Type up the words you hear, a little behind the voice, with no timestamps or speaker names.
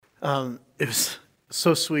It was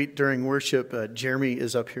so sweet during worship. Jeremy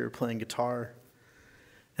is up here playing guitar.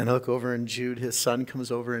 And I look over and Jude, his son, comes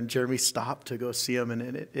over and Jeremy stopped to go see him.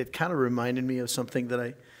 And it kind of reminded me of something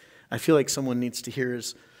that I feel like someone needs to hear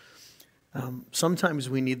is sometimes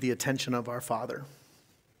we need the attention of our Father.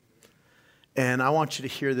 And I want you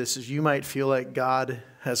to hear this as you might feel like God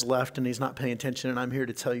has left and he's not paying attention. And I'm here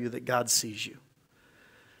to tell you that God sees you.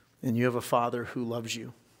 And you have a Father who loves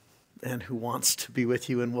you and who wants to be with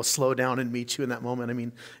you and will slow down and meet you in that moment. I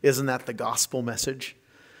mean, isn't that the gospel message?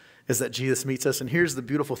 Is that Jesus meets us? And here's the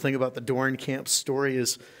beautiful thing about the Doornkamp story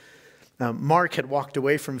is Mark had walked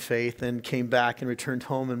away from faith and came back and returned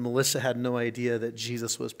home, and Melissa had no idea that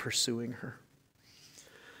Jesus was pursuing her.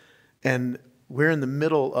 And we're in the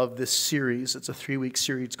middle of this series. It's a 3-week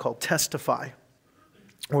series called Testify,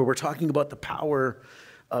 where we're talking about the power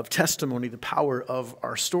of testimony, the power of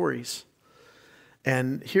our stories.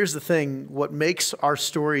 And here's the thing, what makes our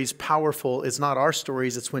stories powerful is not our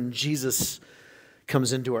stories, it's when Jesus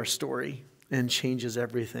comes into our story and changes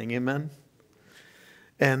everything. Amen?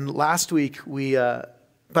 And last week we, by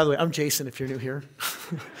the way, I'm Jason if you're new here.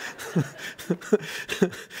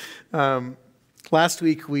 Last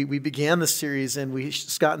week we began the series and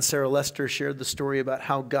Scott and Sarah Lester shared the story about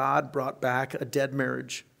how God brought back a dead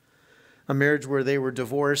marriage. A marriage where they were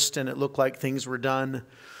divorced and it looked like things were done.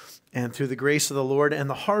 And through the grace of the Lord and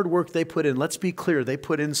the hard work they put in, let's be clear, they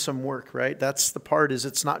put in some work, right? That's the part is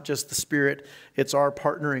it's not just the Spirit, it's our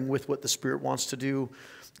partnering with what the Spirit wants to do.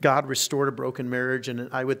 God restored a broken marriage, and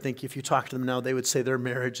I would think if you talk to them now, they would say their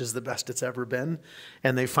marriage is the best it's ever been,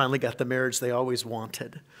 and they finally got the marriage they always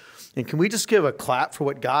wanted. And can we just give a clap for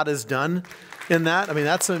what God has done in that? I mean,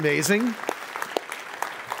 that's amazing.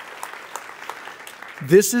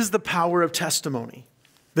 This is the power of testimony.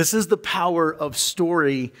 This is the power of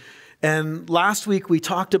story. And last week we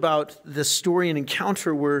talked about the story and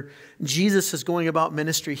encounter where Jesus is going about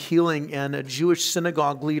ministry healing and a Jewish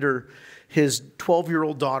synagogue leader, his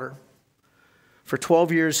 12-year-old daughter. For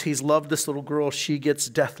 12 years he's loved this little girl. She gets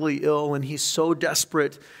deathly ill and he's so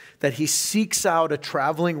desperate that he seeks out a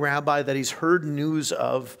traveling rabbi that he's heard news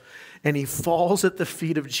of. And he falls at the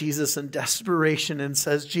feet of Jesus in desperation and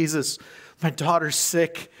says, Jesus, my daughter's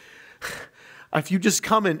sick. If you just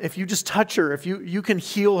come in, if you just touch her, if you can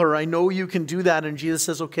heal her, I know you can do that. And Jesus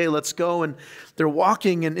says, okay, let's go. And they're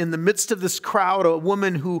walking, and in the midst of this crowd, a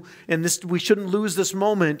woman who, and this we shouldn't lose this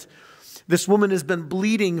moment, this woman has been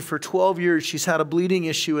bleeding for 12 years. She's had a bleeding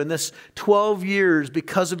issue. And this 12 years,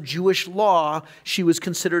 because of Jewish law, she was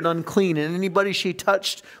considered unclean. And anybody she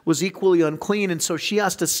touched was equally unclean. And so she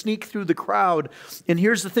has to sneak through the crowd. And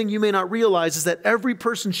here's the thing you may not realize is that every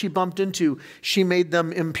person she bumped into, she made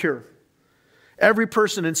them impure. Every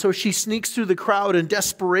person. And so she sneaks through the crowd in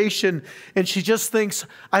desperation and she just thinks,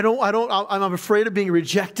 I'm afraid of being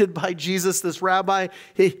rejected by Jesus, this rabbi.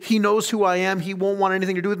 He knows who I am. He won't want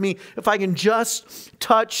anything to do with me. If I can just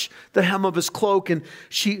touch the hem of his cloak. And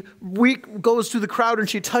she goes through the crowd and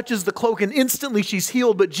she touches the cloak and instantly she's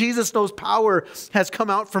healed. But Jesus knows power has come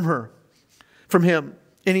out from him.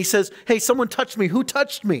 And he says, hey, someone touched me. Who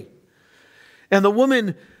touched me? And the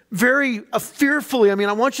woman very fearfully, I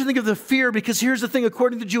want you to think of the fear, because here's the thing,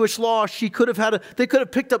 according to Jewish law, they could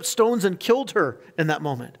have picked up stones and killed her in that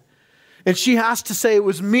moment. And she has to say, it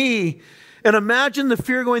was me. And imagine the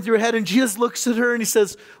fear going through her head, and Jesus looks at her and he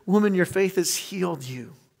says, woman, your faith has healed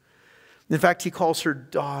you. In fact, he calls her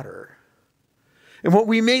daughter. And what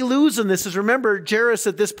we may lose in this is, remember, Jairus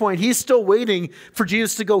at this point, he's still waiting for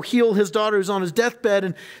Jesus to go heal his daughter who's on his deathbed.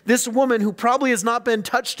 And this woman who probably has not been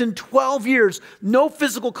touched in 12 years, no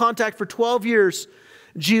physical contact for 12 years,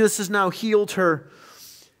 Jesus has now healed her.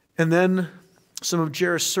 And then some of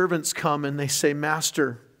Jairus' servants come and they say,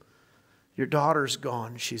 Master, your daughter's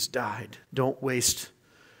gone. She's died. Don't waste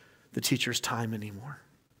the teacher's time anymore.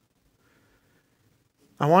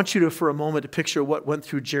 I want you to, for a moment, to picture what went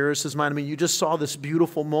through Jairus' mind. You just saw this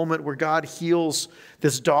beautiful moment where God heals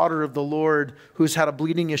this daughter of the Lord who's had a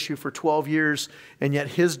bleeding issue for 12 years, and yet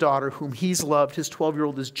his daughter, whom he's loved, his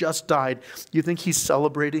 12-year-old, has just died. You think he's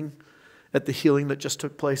celebrating at the healing that just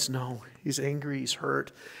took place? No, he's angry, he's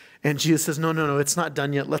hurt. And Jesus says, no, it's not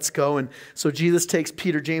done yet. Let's go. And so Jesus takes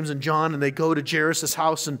Peter, James, and John, and they go to Jairus'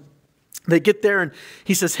 house, and they get there and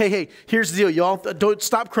he says, hey, here's the deal. Y'all don't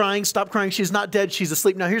stop crying. She's not dead. She's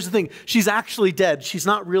asleep. Now, here's the thing. She's actually dead. She's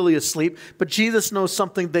not really asleep, but Jesus knows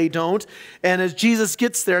something they don't. And as Jesus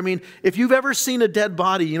gets there, if you've ever seen a dead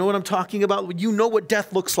body, you know what I'm talking about? You know what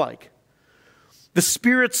death looks like. The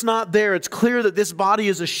spirit's not there. It's clear that this body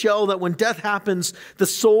is a shell, that when death happens, the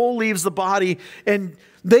soul leaves the body. And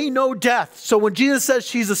They know death. So when Jesus says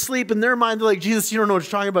she's asleep, in their mind, they're like, Jesus, you don't know what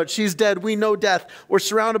you're talking about. She's dead. We know death. We're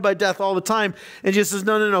surrounded by death all the time. And Jesus says,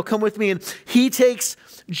 no, come with me. And he takes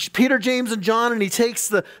Peter, James, and John, and he takes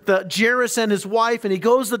the Jairus and his wife, and he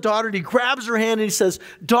goes to the daughter, and he grabs her hand, and he says,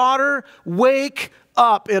 daughter, wake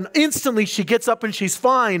up. And instantly she gets up and she's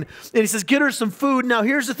fine. And he says, get her some food. Now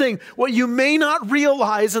here's the thing. What you may not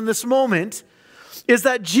realize in this moment is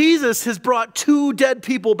that Jesus has brought 2 dead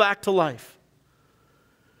people back to life.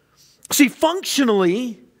 See,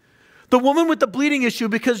 functionally, the woman with the bleeding issue,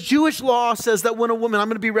 because Jewish law says that when a woman, I'm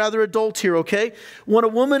going to be rather adult here, okay? When a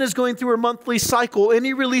woman is going through her monthly cycle,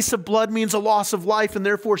 any release of blood means a loss of life, and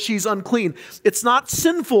therefore she's unclean. It's not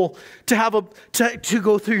sinful to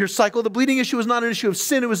go through your cycle. The bleeding issue is not an issue of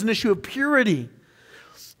sin, it was an issue of purity.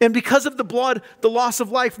 And because of the blood, the loss of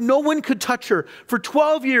life, no one could touch her. For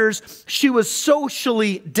 12 years, she was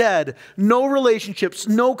socially dead. No relationships,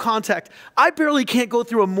 no contact. I barely can't go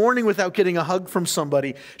through a morning without getting a hug from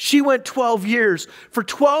somebody. She went 12 years. For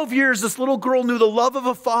 12 years, this little girl knew the love of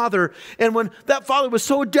a father. And when that father was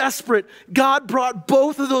so desperate, God brought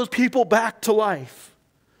both of those people back to life.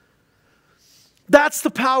 That's the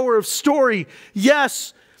power of story.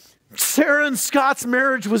 Yes, Sarah and Scott's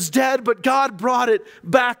marriage was dead, but God brought it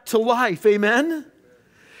back to life. Amen?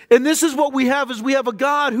 And this is what we have, is we have a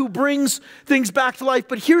God who brings things back to life.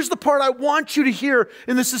 But here's the part I want you to hear,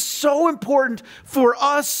 and this is so important for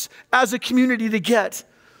us as a community to get.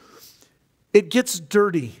 It gets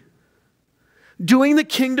dirty. Doing the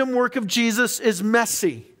kingdom work of Jesus is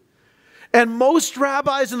messy. And most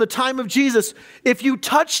rabbis in the time of Jesus, if you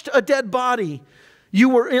touched a dead body, you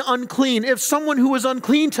were unclean. If someone who was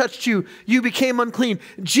unclean touched you, you became unclean.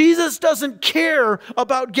 Jesus doesn't care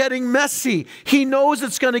about getting messy. He knows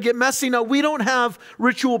it's going to get messy. Now, we don't have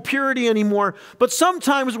ritual purity anymore, but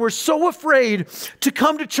sometimes we're so afraid to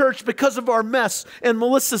come to church because of our mess. And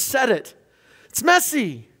Melissa said it. It's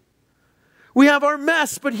messy. We have our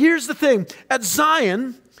mess, but here's the thing. At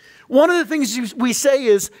Zion, one of the things we say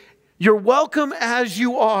is, you're welcome as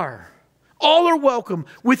you are. All are welcome.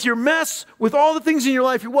 With your mess, with all the things in your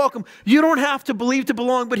life, you're welcome. You don't have to believe to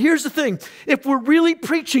belong. But here's the thing. If we're really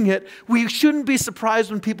preaching it, we shouldn't be surprised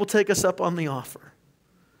when people take us up on the offer.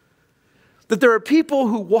 That there are people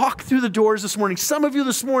who walk through the doors this morning. Some of you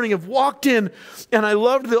this morning have walked in, and I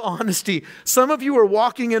loved the honesty. Some of you are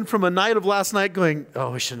walking in from a night of last night going,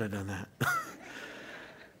 oh, I shouldn't have done that.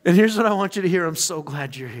 And here's what I want you to hear. I'm so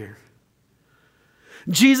glad you're here.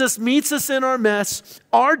 Jesus meets us in our mess.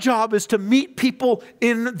 Our job is to meet people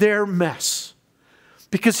in their mess.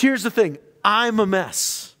 Because here's the thing. I'm a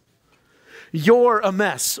mess. You're a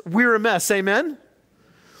mess. We're a mess. Amen?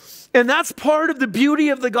 And that's part of the beauty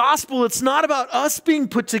of the gospel. It's not about us being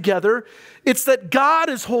put together. It's that God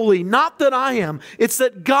is holy, not that I am. It's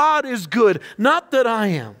that God is good, not that I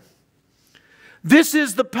am. This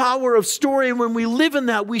is the power of story. And when we live in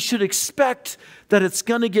that, we should expect that it's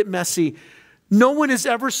going to get messy. No one is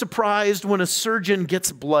ever surprised when a surgeon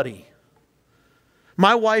gets bloody.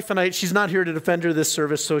 My wife and I, she's not here to defend her this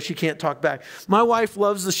service, so she can't talk back. My wife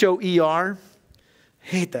loves the show ER.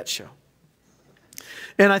 Hate that show.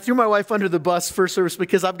 And I threw my wife under the bus first service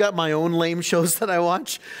because I've got my own lame shows that I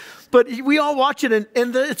watch. But we all watch it,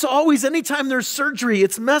 and it's always, anytime there's surgery,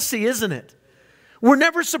 it's messy, isn't it? We're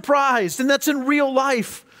never surprised, and that's in real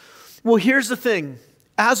life. Well, here's the thing.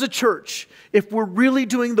 As a church, if we're really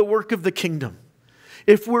doing the work of the kingdom,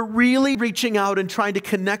 if we're really reaching out and trying to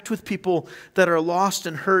connect with people that are lost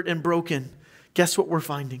and hurt and broken, guess what we're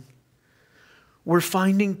finding? We're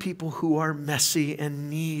finding people who are messy and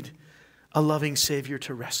need a loving Savior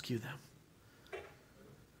to rescue them.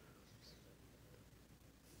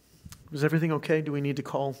 Is everything okay? Do we need to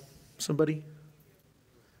call somebody?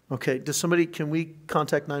 Okay, can we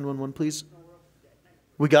contact 911, please?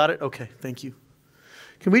 We got it? Okay, thank you.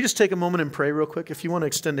 Can we just take a moment and pray real quick? If you want to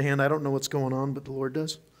extend a hand, I don't know what's going on, but the Lord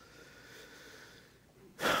does.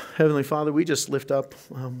 Heavenly Father, we just lift up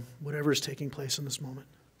whatever is taking place in this moment.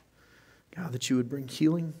 God, that you would bring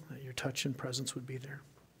healing, that your touch and presence would be there.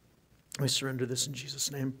 We surrender this in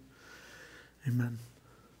Jesus' name. Amen.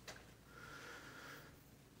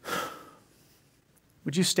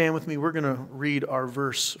 Would you stand with me? We're going to read our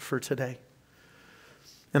verse for today.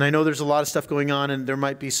 And I know there's a lot of stuff going on, and there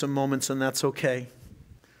might be some moments, and that's okay.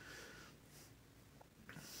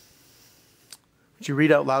 Would you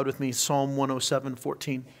read out loud with me Psalm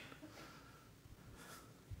 107:14?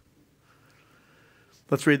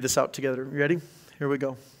 Let's read this out together. You ready? Here we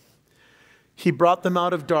go. He brought them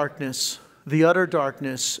out of darkness, the utter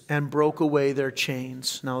darkness, and broke away their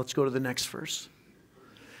chains. Now let's go to the next verse.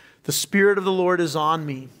 The Spirit of the Lord is on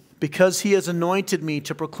me, because he has anointed me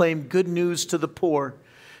to proclaim good news to the poor.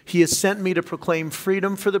 He has sent me to proclaim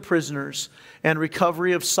freedom for the prisoners and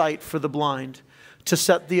recovery of sight for the blind, to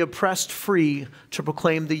set the oppressed free, to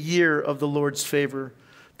proclaim the year of the Lord's favor.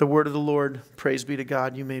 The word of the Lord. Praise be to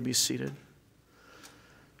God. You may be seated.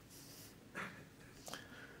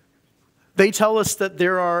 They tell us that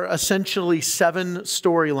there are essentially 7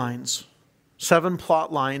 storylines, 7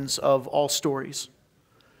 plot lines of all stories.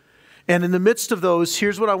 And in the midst of those,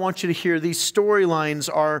 here's what I want you to hear. These storylines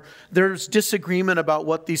there's disagreement about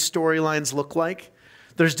what these storylines look like.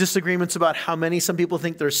 There's disagreements about how many. Some people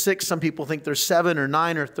think there's 6, some people think there's 7 or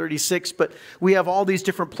 9 or 36, but we have all these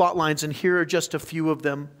different plot lines, and here are just a few of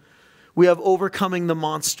them. We have overcoming the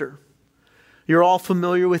monster. You're all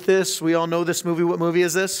familiar with this. We all know this movie. What movie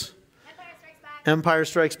is this? Empire Strikes Back. Empire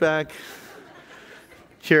Strikes Back.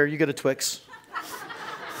 Here, you get a Twix.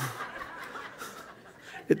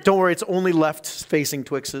 Don't worry, it's only left-facing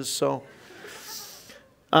Twixes. So,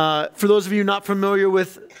 for those of you not familiar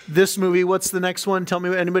with this movie, what's the next one?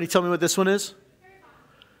 Anybody tell me what this one is?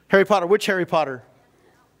 Harry Potter. Which Harry Potter?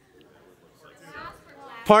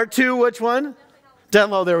 Part 2, which one?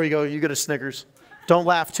 Deathly. There we go. You get a Snickers. Don't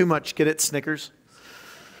laugh too much. Get it, Snickers.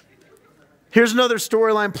 Here's another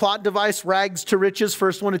storyline plot device, rags to riches.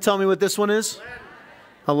 First one to tell me what this one is?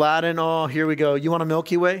 Aladdin. Oh, here we go. You want a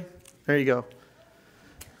Milky Way? There you go.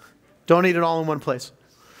 Don't eat it all in one place.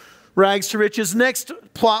 Rags to riches. Next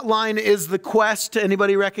plot line is The Quest.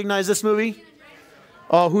 Anybody recognize this movie?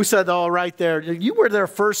 Oh, who said, oh, right there. You were there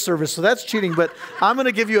first service, so that's cheating, but I'm going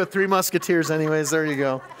to give you a Three Musketeers anyways. There you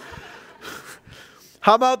go.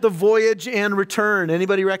 How about The Voyage and Return?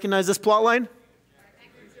 Anybody recognize this plot line?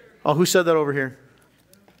 Oh, who said that over here?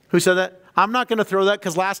 Who said that? I'm not going to throw that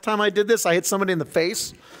because last time I did this, I hit somebody in the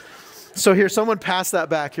face. So here, someone pass that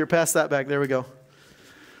back. Here, pass that back. There we go.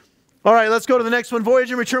 All right, let's go to the next one. Voyage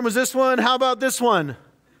and Return was this one. How about this one?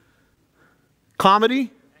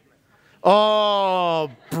 Comedy? Oh,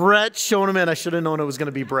 Brett showing him in. I should have known it was going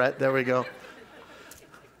to be Brett. There we go.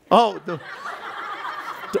 Oh,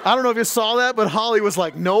 I don't know if you saw that, but Holly was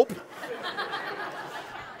like, nope.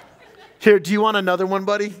 Here, do you want another one,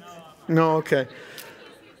 buddy? No, okay.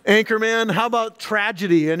 Anchorman. How about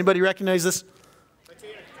Tragedy? Anybody recognize this?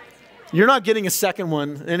 You're not getting a second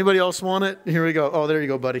one. Anybody else want it? Here we go. Oh, there you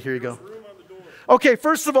go, buddy. Here you go. Okay,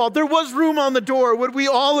 first of all, there was room on the door. Would we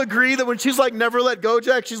all agree that when she's like, never let go,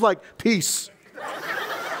 Jack, she's like, peace.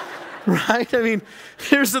 Right? I mean,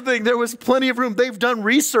 here's the thing. There was plenty of room. They've done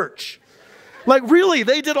research. Like, really,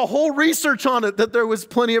 they did a whole research on it that there was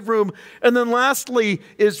plenty of room. And then lastly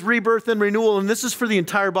is Rebirth and Renewal. And this is for the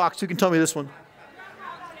entire box. Who can tell me this one?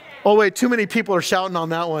 Oh, wait, too many people are shouting on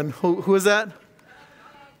that one. Who is that?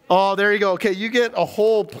 Oh, there you go. Okay, you get a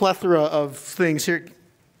whole plethora of things. Here,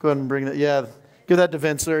 go ahead and bring that. Yeah, give that to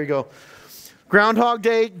Vince. There you go. Groundhog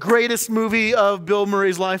Day, greatest movie of Bill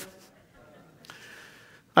Murray's life.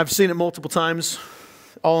 I've seen it multiple times,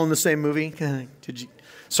 all in the same movie.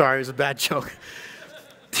 Sorry, it was a bad joke.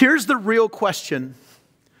 Here's the real question.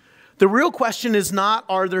 The real question is not,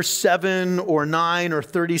 are there 7 or 9 or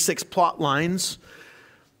 36 plot lines?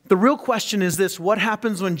 The real question is this: what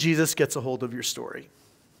happens when Jesus gets a hold of your story?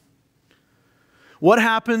 What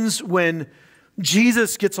happens when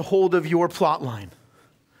Jesus gets a hold of your plot line?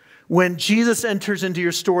 When Jesus enters into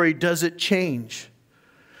your story, does it change?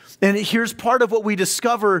 And here's part of what we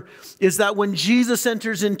discover is that when Jesus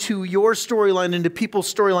enters into your storyline, into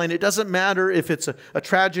people's storyline, it doesn't matter if it's a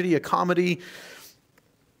tragedy, a comedy,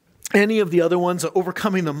 any of the other ones,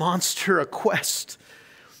 overcoming the monster, a quest,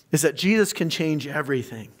 is that Jesus can change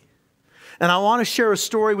everything. And I want to share a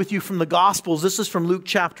story with you from the Gospels. This is from Luke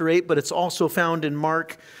chapter 8, but it's also found in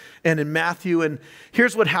Mark and in Matthew. And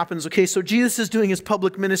here's what happens. Okay, so Jesus is doing his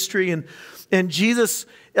public ministry, and Jesus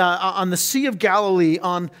on the Sea of Galilee,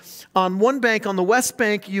 on one bank, on the west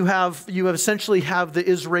bank, you essentially have the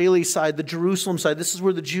Israeli side, the Jerusalem side. This is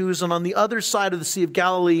where the Jews, and on the other side of the Sea of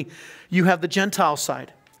Galilee, you have the Gentile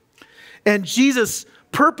side. And Jesus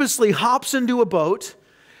purposely hops into a boat,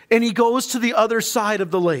 and he goes to the other side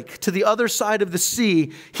of the lake, to the other side of the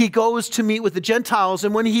sea. He goes to meet with the Gentiles.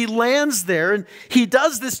 And when he lands there, and he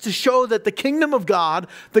does this to show that the kingdom of God,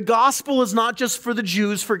 the gospel is not just for the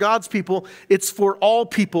Jews, for God's people, it's for all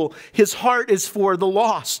people. His heart is for the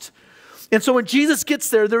lost. And so when Jesus gets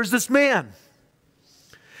there, there's this man.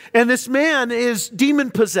 And this man is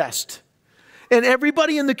demon-possessed. And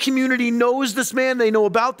everybody in the community knows this man. They know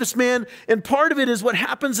about this man. And part of it is what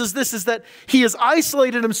happens is this, is that he has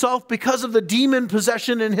isolated himself because of the demon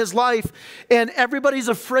possession in his life. And everybody's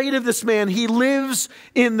afraid of this man. He lives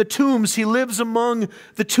in the tombs. He lives among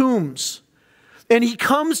the tombs. And he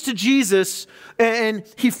comes to Jesus and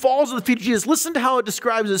he falls at the feet of Jesus. Listen to how it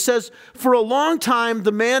describes it. It says, for a long time,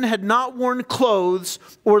 the man had not worn clothes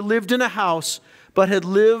or lived in a house, but had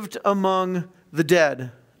lived among the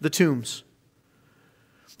dead, the tombs.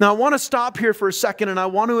 Now, I want to stop here for a second, and I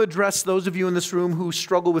want to address those of you in this room who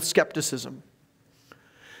struggle with skepticism.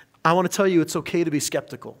 I want to tell you it's okay to be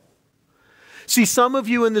skeptical. See, some of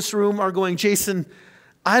you in this room are going, Jason,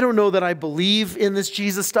 I don't know that I believe in this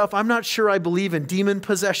Jesus stuff. I'm not sure I believe in demon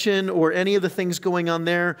possession or any of the things going on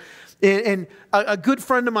there. And a good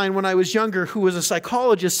friend of mine when I was younger who was a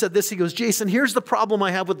psychologist said this. He goes, Jason, here's the problem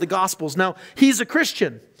I have with the Gospels. Now, he's a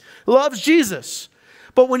Christian, loves Jesus.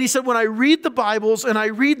 But when I read the Bibles and I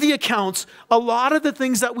read the accounts, a lot of the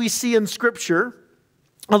things that we see in Scripture,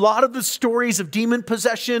 a lot of the stories of demon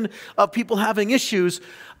possession, of people having issues,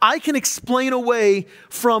 I can explain away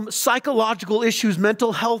from psychological issues,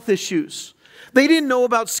 mental health issues. They didn't know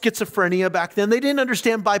about schizophrenia back then. They didn't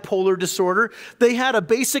understand bipolar disorder. They had a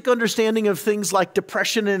basic understanding of things like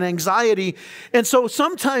depression and anxiety. And so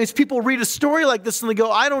sometimes people read a story like this and they go,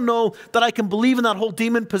 I don't know that I can believe in that whole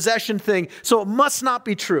demon possession thing, so it must not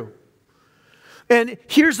be true. And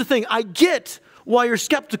here's the thing, I get why you're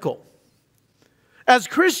skeptical. As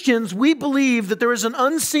Christians, we believe that there is an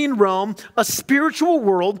unseen realm, a spiritual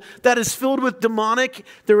world that is filled with demonic.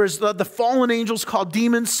 There is the fallen angels called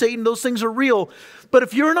demons, Satan. Those things are real. But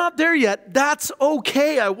if you're not there yet, that's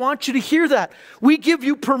okay. I want you to hear that. We give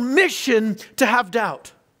you permission to have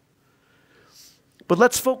doubt. But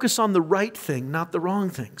let's focus on the right thing, not the wrong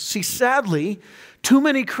thing. See, sadly, too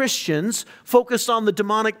many Christians focus on the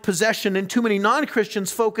demonic possession and too many non-Christians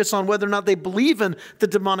focus on whether or not they believe in the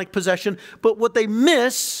demonic possession. But what they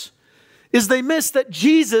miss is that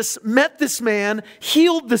Jesus met this man,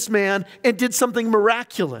 healed this man, and did something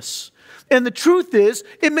miraculous. And the truth is,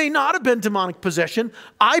 it may not have been demonic possession.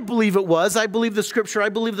 I believe it was. I believe the Scripture. I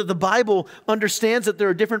believe that the Bible understands that there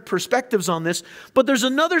are different perspectives on this. But there's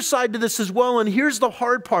another side to this as well, and here's the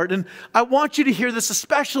hard part. And I want you to hear this,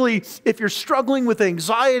 especially if you're struggling with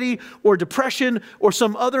anxiety or depression or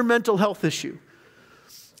some other mental health issue.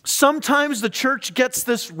 Sometimes the church gets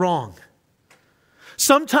this wrong.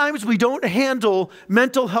 Sometimes we don't handle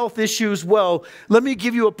mental health issues well. Let me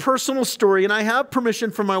give you a personal story, and I have permission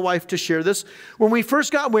from my wife to share this. When we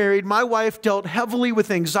first got married, my wife dealt heavily with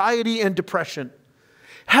anxiety and depression.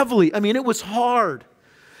 Heavily. I mean, it was hard.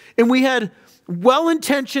 And we had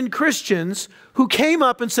well-intentioned Christians who came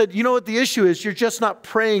up and said, you know what the issue is? You're just not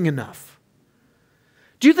praying enough.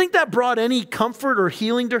 Do you think that brought any comfort or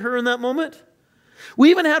healing to her in that moment?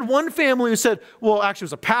 We even had one family who said, well, actually it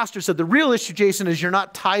was a pastor, said the real issue, Jason, is you're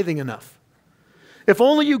not tithing enough. If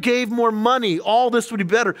only you gave more money, all this would be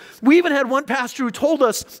better. We even had one pastor who told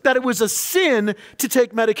us that it was a sin to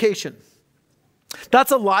take medication.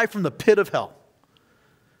 That's a lie from the pit of hell.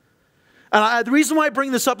 And the reason why I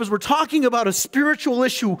bring this up is we're talking about a spiritual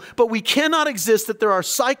issue, but we cannot exist that there are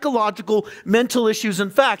psychological, mental issues.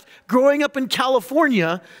 In fact, growing up in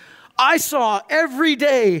California, I saw every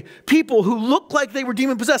day people who looked like they were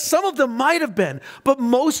demon-possessed. Some of them might have been, but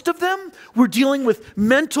most of them were dealing with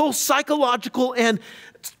mental, psychological, and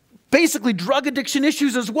basically drug addiction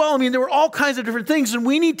issues as well. I mean, there were all kinds of different things, and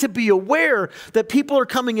we need to be aware that people are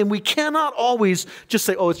coming in. We cannot always just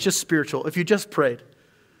say, oh, it's just spiritual, if you just prayed.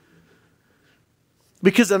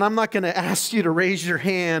 Because, and I'm not going to ask you to raise your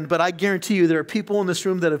hand, but I guarantee you there are people in this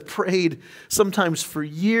room that have prayed sometimes for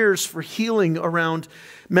years for healing around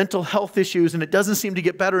mental health issues, and it doesn't seem to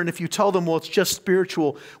get better. And if you tell them, well, it's just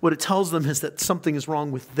spiritual, what it tells them is that something is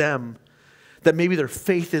wrong with them, that maybe their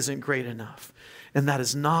faith isn't great enough. And that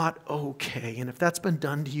is not okay. And if that's been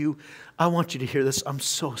done to you, I want you to hear this. I'm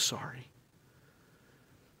so sorry.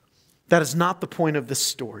 That is not the point of this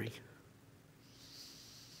story.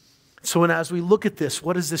 So as we look at this,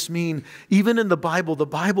 what does this mean? Even in the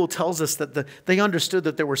Bible tells us that they understood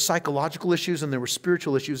that there were psychological issues and there were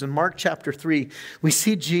spiritual issues. In Mark chapter 3, we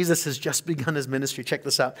see Jesus has just begun his ministry. Check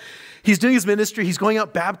this out. He's doing his ministry. He's going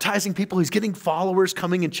out baptizing people. He's getting followers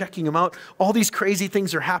coming and checking him out. All these crazy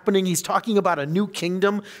things are happening. He's talking about a new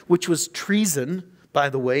kingdom, which was treason, by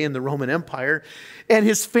the way, in the Roman Empire. And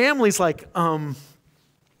his family's like,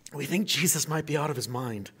 we think Jesus might be out of his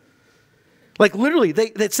mind. Like literally,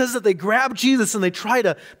 it says that they grab Jesus and they try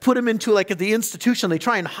to put him into like the institution. They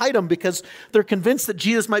try and hide him because they're convinced that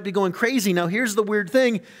Jesus might be going crazy. Now here's the weird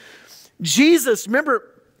thing. Jesus,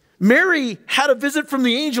 remember, Mary had a visit from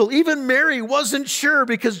the angel. Even Mary wasn't sure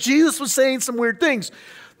because Jesus was saying some weird things.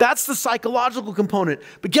 That's the psychological component.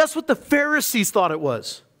 But guess what the Pharisees thought it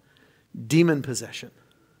was? Demon possession.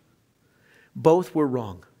 Both were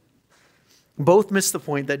wrong. both miss the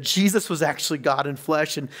point that Jesus was actually God in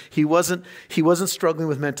flesh, and he wasn't struggling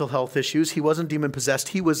with mental health issues. He wasn't demon possessed.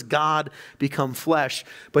 He was God become flesh.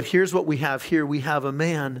 But here's what we have here. We have a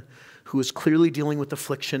man who is clearly dealing with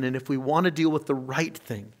affliction. And if we want to deal with the right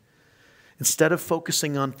thing, instead of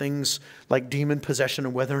focusing on things like demon possession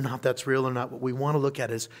and whether or not that's real or not, what we want to look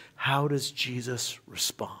at is, how does Jesus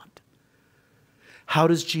respond? How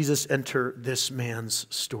does Jesus enter this man's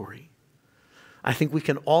story? I think we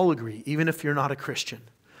can all agree, even if you're not a Christian,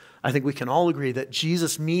 I think we can all agree that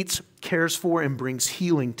Jesus meets, cares for, and brings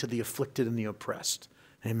healing to the afflicted and the oppressed.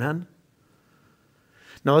 Amen?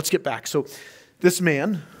 Now let's get back. So this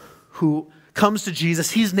man who comes to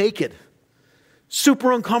Jesus, he's naked.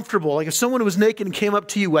 Super uncomfortable. Like if someone was naked and came up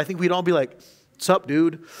to you, I think we'd all be like, "What's up,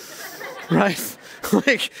 dude?" Right?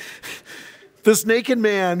 Like this naked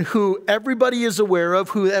man who everybody is aware of,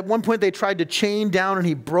 who at one point they tried to chain down and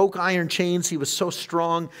he broke iron chains. He was so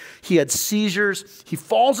strong. He had seizures. He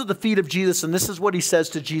falls at the feet of Jesus, and this is what he says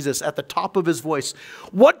to Jesus at the top of his voice.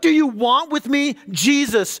 "What do you want with me,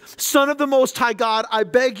 Jesus, Son of the Most High God? I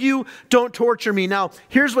beg you, don't torture me." Now,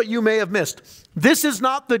 here's what you may have missed. This is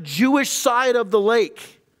not the Jewish side of the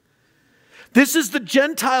lake. This is the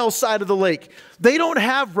Gentile side of the lake. They don't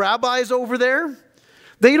have rabbis over there.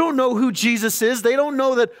 They don't know who Jesus is. They don't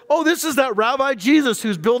know that, oh, this is that Rabbi Jesus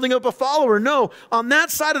who's building up a follower. No, on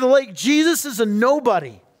that side of the lake, Jesus is a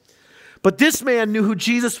nobody. But this man knew who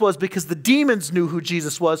Jesus was because the demons knew who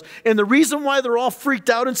Jesus was. And the reason why they're all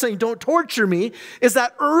freaked out and saying, "Don't torture me," is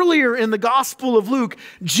that earlier in the Gospel of Luke,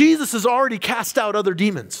 Jesus has already cast out other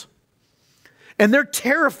demons. And they're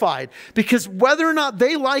terrified because whether or not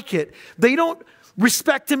they like it, they don't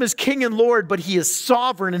respect him as King and Lord, but he is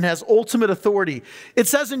sovereign and has ultimate authority. It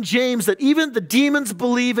says in James that even the demons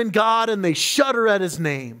believe in God and they shudder at his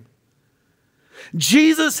name.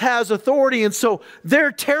 Jesus has authority, and so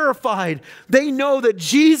they're terrified. They know that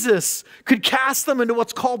Jesus could cast them into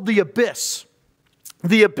what's called the abyss.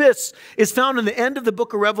 The abyss is found in the end of the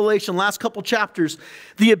book of Revelation, last couple chapters.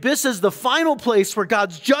 The abyss is the final place where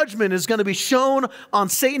God's judgment is going to be shown on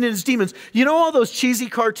Satan and his demons. You know all those cheesy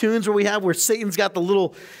cartoons where Satan's got the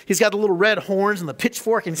little red horns and the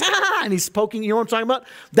pitchfork and he's poking, you know what I'm talking about?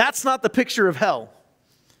 That's not the picture of hell.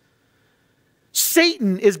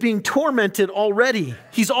 Satan is being tormented already.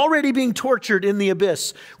 He's already being tortured in the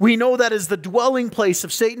abyss. We know that is the dwelling place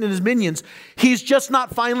of Satan and his minions. He's just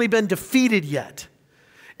not finally been defeated yet.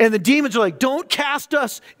 And the demons are like, "Don't cast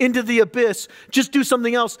us into the abyss. Just do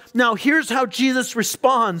something else." Now, here's how Jesus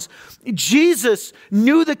responds. Jesus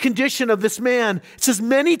knew the condition of this man. It says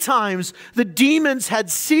many times the demons had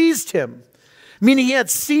seized him, meaning he had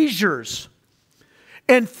seizures.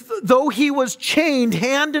 And though he was chained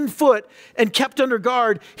hand and foot and kept under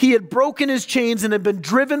guard, he had broken his chains and had been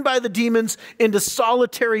driven by the demons into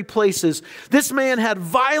solitary places. This man had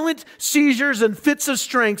violent seizures and fits of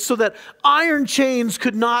strength so that iron chains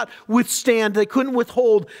could not withstand. They couldn't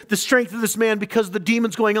withhold the strength of this man because of the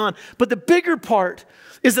demons going on. But the bigger part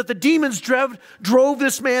is that the demons drove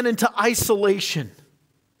this man into isolation.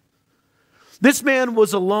 This man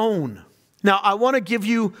was alone. Now, I want to give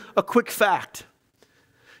you a quick fact.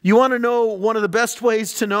 You want to know one of the best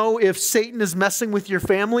ways to know if Satan is messing with your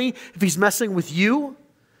family, if he's messing with you?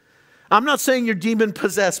 I'm not saying you're demon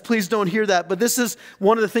possessed. Please don't hear that. But this is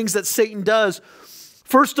one of the things that Satan does.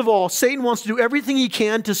 First of all, Satan wants to do everything he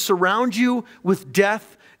can to surround you with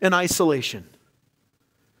death and isolation.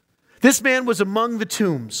 This man was among the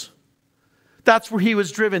tombs. That's where he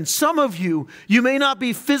was driven. Some of you may not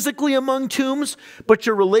be physically among tombs, but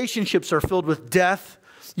your relationships are filled with death.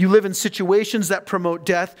 You live in situations that promote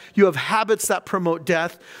death. You have habits that promote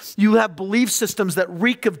death. You have belief systems that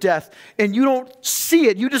reek of death, and you don't see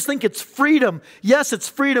it. You just think it's freedom. Yes, it's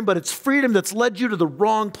freedom, but it's freedom that's led you to the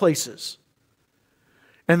wrong places.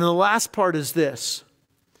 And then the last part is this.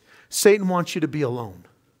 Satan wants you to be alone.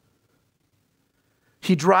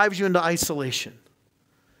 He drives you into isolation.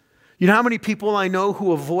 You know how many people I know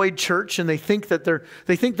who avoid church and they think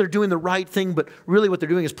they're doing the right thing, but really what they're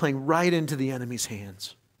doing is playing right into the enemy's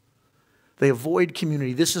hands. They avoid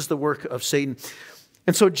community. This is the work of Satan.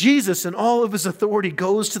 And so Jesus, in all of his authority,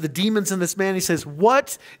 goes to the demons in this man. He says,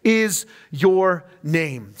 "What is your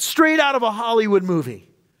name?" Straight out of a Hollywood movie.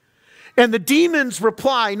 And the demons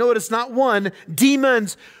reply, notice not one,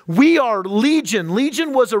 demons, "We are legion."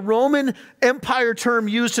 Legion was a Roman Empire term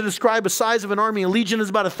used to describe a size of an army. A legion is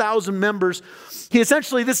about 1,000 members.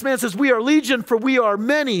 This man says, "We are legion, for we are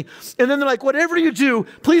many." And then they're like, "Whatever you do,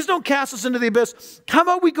 please don't cast us into the abyss. How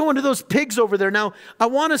about we go into those pigs over there?" Now, I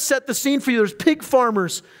want to set the scene for you. There's pig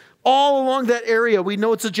farmers all along that area. We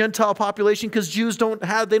know it's a Gentile population because Jews don't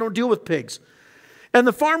deal with pigs. And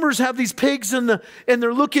the farmers have these pigs and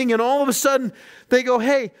they're looking, and all of a sudden they go,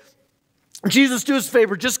 hey, Jesus, do us a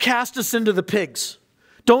favor, just cast us into the pigs.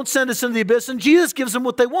 Don't send us into the abyss. And Jesus gives them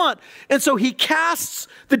what they want. And so he casts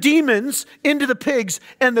the demons into the pigs,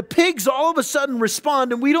 and the pigs all of a sudden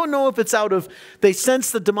respond. And we don't know if it's out of, they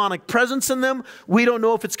sense the demonic presence in them. We don't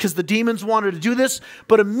know if it's because the demons wanted to do this.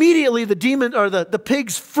 But immediately the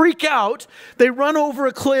pigs freak out. They run over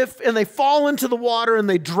a cliff and they fall into the water and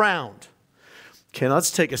they drown. Okay,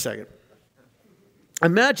 let's take a second.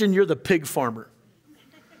 Imagine you're the pig farmer.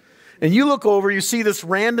 And you look over, you see this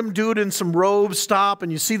random dude in some robes stop,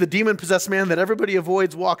 and you see the demon-possessed man that everybody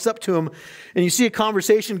avoids walks up to him, and you see a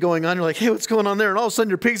conversation going on. You're like, hey, what's going on there? And all of a sudden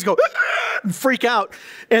your pigs go and freak out,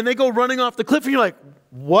 and they go running off the cliff, and you're like,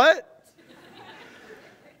 what?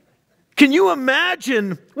 Can you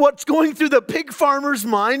imagine what's going through the pig farmer's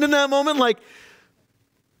mind in that moment? Like,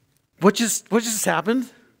 what just happened?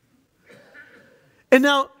 And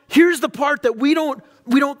now, here's the part that we don't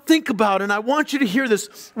think about, and I want you to hear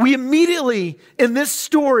this. We immediately, in this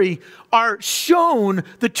story, are shown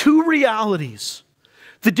the two realities.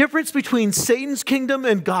 The difference between Satan's kingdom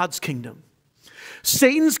and God's kingdom.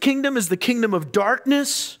 Satan's kingdom is the kingdom of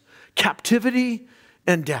darkness, captivity,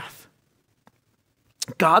 and death.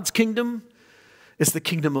 God's kingdom is the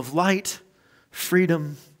kingdom of light,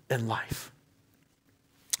 freedom, and life.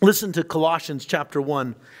 Listen to Colossians chapter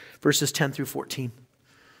 1, verses 10 through 14.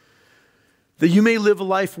 That you may live a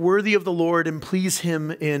life worthy of the Lord and please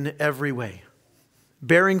him in every way,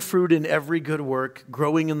 bearing fruit in every good work,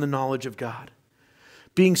 growing in the knowledge of God,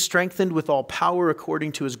 being strengthened with all power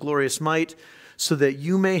according to his glorious might, so that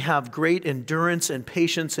you may have great endurance and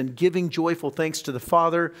patience, and giving joyful thanks to the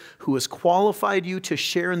Father who has qualified you to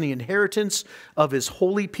share in the inheritance of his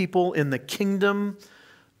holy people in the kingdom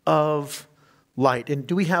of light. And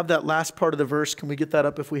do we have that last part of the verse? Can we get that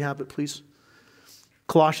up if we have it, please?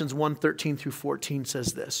 Colossians 1, 13 through 14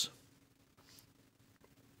 says this.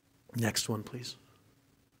 Next one, please.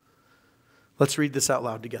 Let's read this out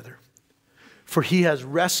loud together. For he has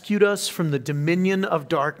rescued us from the dominion of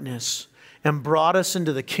darkness and brought us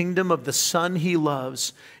into the kingdom of the Son he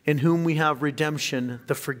loves, in whom we have redemption,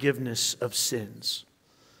 the forgiveness of sins.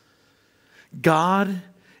 God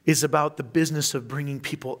is about the business of bringing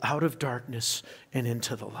people out of darkness and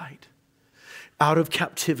into the light, out of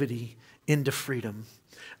captivity into freedom,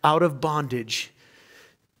 out of bondage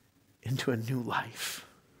into a new life.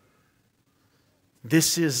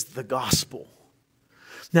 This is the gospel.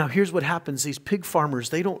 Now, here's what happens. These pig farmers,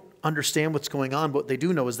 they don't understand what's going on, but what they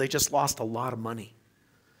do know is they just lost a lot of money.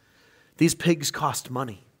 These pigs cost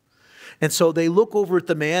money. And so they look over at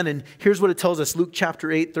the man, and here's what it tells us. Luke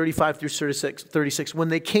chapter 8, 35 through 36. When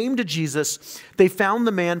they came to Jesus, they found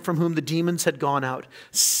the man from whom the demons had gone out,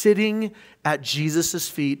 sitting at Jesus'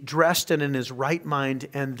 feet, dressed and in his right mind,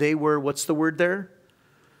 and they were, what's the word there?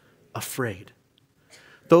 Afraid.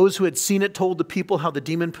 Those who had seen it told the people how the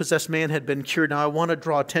demon-possessed man had been cured. Now, I want to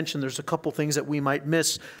draw attention. There's a couple things that we might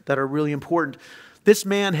miss that are really important. This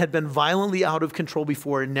man had been violently out of control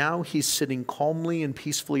before, and now he's sitting calmly and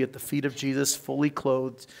peacefully at the feet of Jesus, fully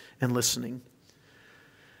clothed and listening.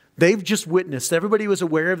 They've just witnessed. Everybody was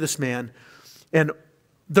aware of this man, and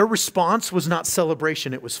their response was not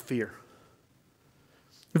celebration, it was fear.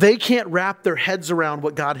 They can't wrap their heads around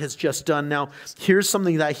what God has just done. Now, here's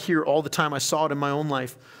something that I hear all the time. I saw it in my own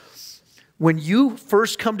life. When you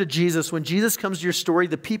first come to Jesus, when Jesus comes to your story,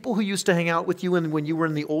 the people who used to hang out with you and when you were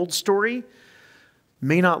in the old story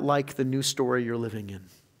may not like the new story you're living in.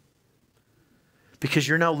 Because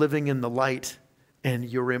you're now living in the light and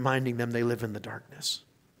you're reminding them they live in the darkness.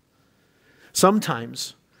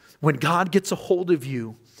 Sometimes when God gets a hold of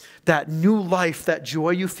you, that new life, that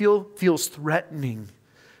joy you feel, feels threatening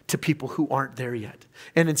to people who aren't there yet.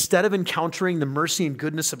 And instead of encountering the mercy and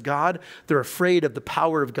goodness of God, they're afraid of the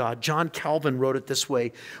power of God. John Calvin wrote it this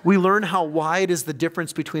way. We learn how wide is the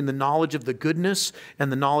difference between the knowledge of the goodness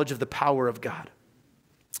and the knowledge of the power of God.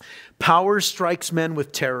 Power strikes men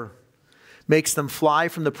with terror, makes them fly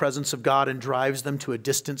from the presence of God and drives them to a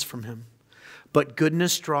distance from him. But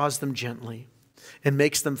goodness draws them gently and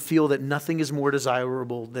makes them feel that nothing is more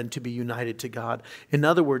desirable than to be united to God. In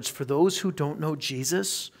other words, for those who don't know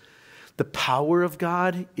Jesus, the power of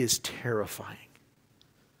God is terrifying.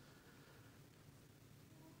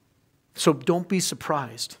 So don't be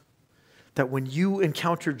surprised that when you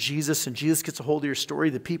encounter Jesus and Jesus gets a hold of your story,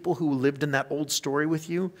 the people who lived in that old story with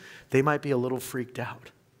you, they might be a little freaked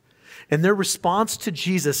out. And their response to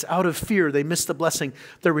Jesus, out of fear, they missed the blessing.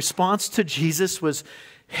 Their response to Jesus was,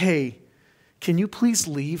 hey, can you please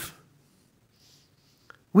leave?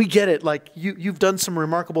 We get it. Like you've done some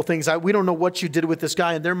remarkable things. We don't know what you did with this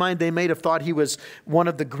guy. In their mind, they may have thought he was one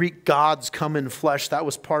of the Greek gods come in flesh. That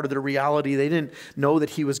was part of their reality. They didn't know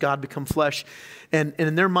that he was God become flesh. And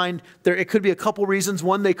in their mind, it could be a couple reasons.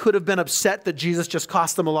 One, they could have been upset that Jesus just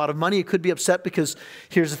cost them a lot of money. It could be upset because,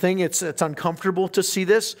 here's the thing, it's uncomfortable to see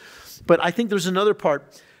this. But I think there's another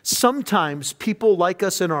part. Sometimes people like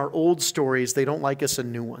us in our old stories. They don't like us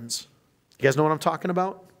in new ones. You guys know what I'm talking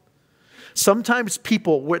about? Sometimes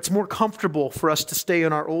people, where it's more comfortable for us to stay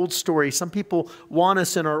in our old story. Some people want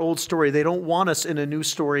us in our old story. They don't want us in a new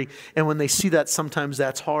story. And when they see that, sometimes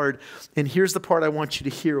that's hard. And here's the part I want you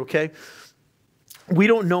to hear, okay? We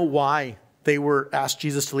don't know why they were asked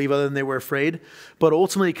Jesus to leave other than they were afraid. But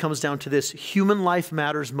ultimately it comes down to this. Human life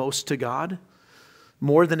matters most to God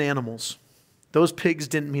more than animals. Those pigs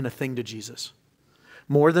didn't mean a thing to Jesus.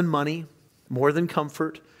 More than money, more than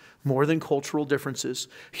comfort, more than cultural differences.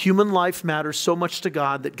 Human life matters so much to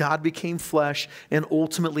God that God became flesh and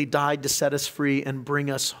ultimately died to set us free and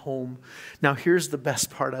bring us home. Now, here's the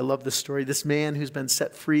best part. I love this story. This man who's been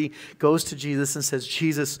set free goes to Jesus and says,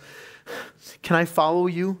 Jesus, can I follow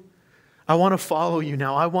you? I want to follow you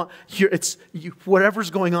now.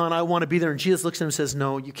 Whatever's going on, I want to be there. And Jesus looks at him and says,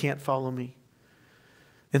 no, you can't follow me.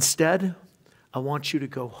 Instead, I want you to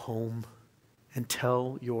go home and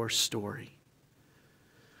tell your story.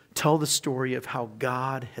 Tell the story of how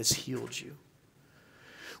God has healed you.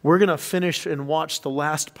 We're going to finish and watch the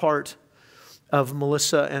last part of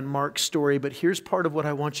Melissa and Mark's story, but here's part of what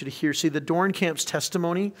I want you to hear. See, the Doorncamp's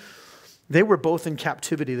testimony, they were both in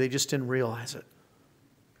captivity. They just didn't realize it.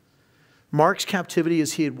 Mark's captivity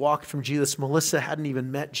is he had walked from Jesus. Melissa hadn't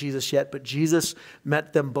even met Jesus yet, but Jesus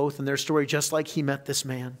met them both in their story, just like he met this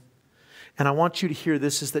man. And I want you to hear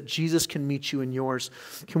this, is that Jesus can meet you in yours.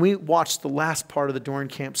 Can we watch the last part of the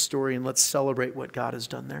Doorncamp story and let's celebrate what God has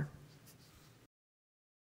done there?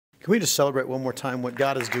 Can we just celebrate one more time what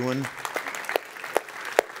God is doing?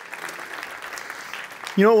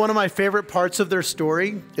 You know, one of my favorite parts of their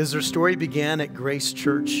story is their story began at Grace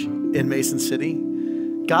Church in Mason City.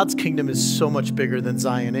 God's kingdom is so much bigger than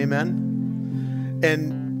Zion, amen?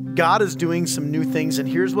 And God is doing some new things, and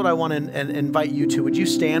here's what I want to invite you to. Would you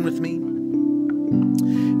stand with me?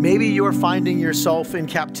 Maybe you're finding yourself in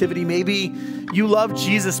captivity. Maybe you love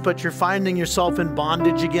Jesus, but you're finding yourself in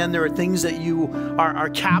bondage again. There are things that you are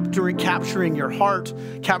capturing your heart,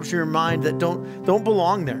 capturing your mind that don't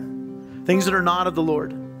belong there. Things that are not of the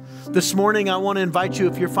Lord. This morning, I want to invite you,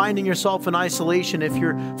 if you're finding yourself in isolation, if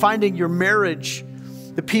you're finding your marriage,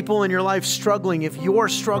 the people in your life struggling, if you're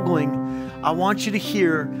struggling, I want you to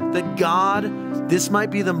hear that God, this might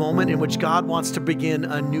be the moment in which God wants to begin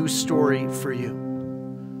a new story for you.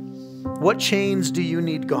 What chains do you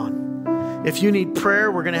need gone? If you need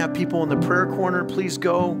prayer, we're going to have people in the prayer corner. Please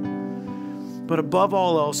go. But above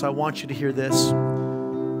all else, I want you to hear this.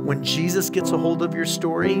 When Jesus gets a hold of your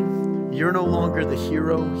story, you're no longer the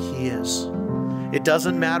hero, he is. It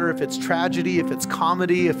doesn't matter if it's tragedy, if it's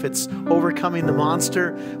comedy, if it's overcoming the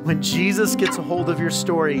monster. When Jesus gets a hold of your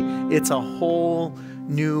story, it's a whole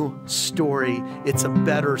new story. It's a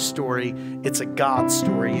better story. It's a God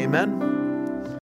story. Amen?